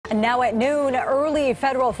Now at noon, early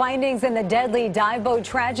federal findings in the deadly dive boat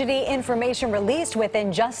tragedy. Information released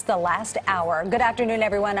within just the last hour. Good afternoon,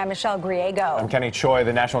 everyone. I'm Michelle Griego. I'm Kenny Choi.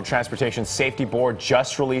 The National Transportation Safety Board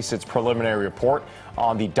just released its preliminary report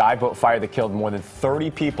on the dive boat fire that killed more than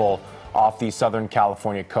 30 people off the Southern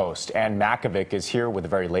California coast. Ann Makovic is here with the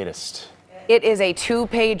very latest. It is a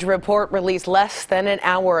two-page report released less than an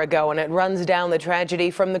hour ago, and it runs down the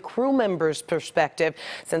tragedy from the crew members' perspective,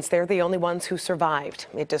 since they're the only ones who survived.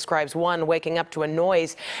 It describes one waking up to a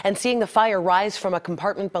noise and seeing the fire rise from a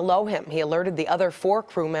compartment below him. He alerted the other 4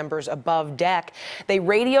 crew members above deck. They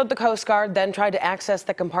radioed the Coast Guard, then tried to access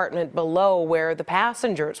the compartment below where the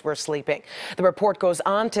passengers were sleeping. The report goes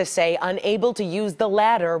on to say, unable to use the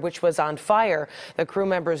ladder, which was on fire, the crew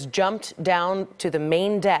members jumped down to the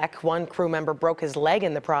main deck. One crew member broke his leg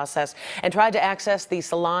in the process and tried to access the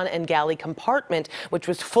salon and galley compartment, which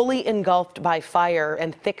was fully engulfed by fire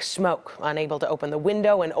and thick smoke. Unable to open the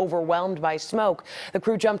window and overwhelmed by smoke, the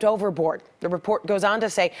crew jumped overboard. The report goes on to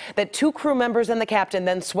say that 2 crew members and the captain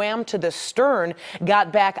then swam to the stern,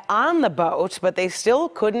 got back on the boat, but they still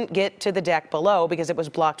couldn't get to the deck below because it was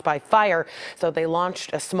blocked by fire. So they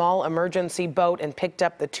launched a small emergency boat and picked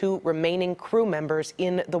up the 2 remaining crew members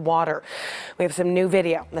in the water. We have some new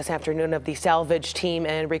video this afternoon of the salvage team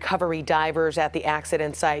and recovery divers at the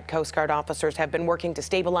accident site. Coast Guard officers have been working to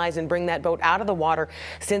stabilize and bring that boat out of the water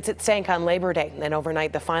since it sank on Labor Day. And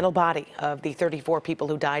overnight, the final body of the 34 people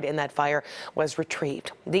who died in that fire was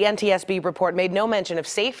retrieved. The NTSB report made no mention of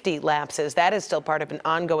safety lapses. That is still part of an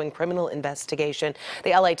ongoing criminal investigation.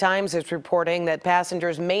 The LA Times is reporting that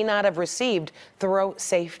passengers may not have received thorough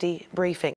safety briefing.